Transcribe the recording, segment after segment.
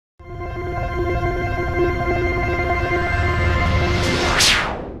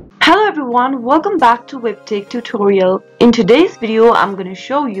everyone, welcome back to Webtech Tutorial. In today's video, I'm going to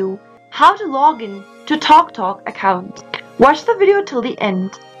show you how to log in to TalkTalk account. Watch the video till the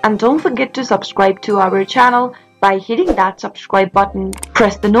end and don't forget to subscribe to our channel by hitting that subscribe button.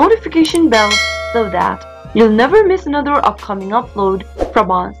 Press the notification bell so that you'll never miss another upcoming upload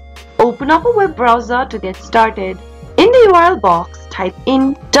from us. Open up a web browser to get started. In the URL box, type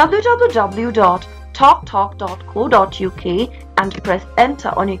in www.talktalk.co.uk and press enter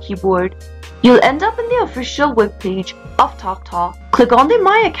on your keyboard. You'll end up in the official web page of TalkTalk. Click on the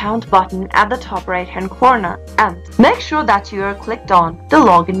My Account button at the top right hand corner and make sure that you are clicked on the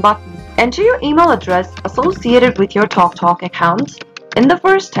login button. Enter your email address associated with your TalkTalk account in the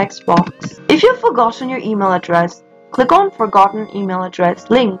first text box. If you've forgotten your email address, click on Forgotten Email Address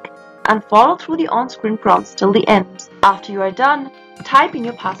link and follow through the on-screen prompts till the end. After you are done, type in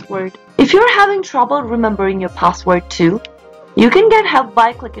your password. If you're having trouble remembering your password too, you can get help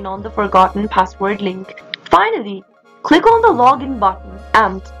by clicking on the Forgotten Password link. Finally, click on the Login button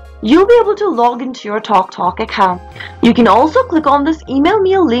and you'll be able to log into your TalkTalk account. You can also click on this Email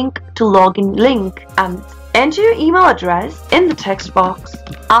Me a Link to Login link and enter your email address in the text box.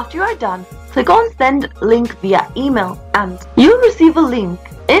 After you are done, click on Send Link via email and you'll receive a link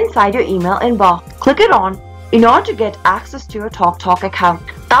inside your email inbox. Click it on in order to get access to your TalkTalk account.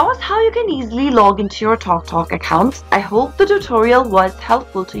 That was how you can easily log into your TalkTalk account. I hope the tutorial was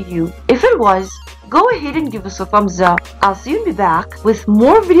helpful to you. If it was, go ahead and give us a thumbs up. I'll soon be back with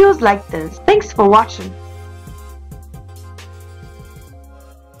more videos like this. Thanks for watching.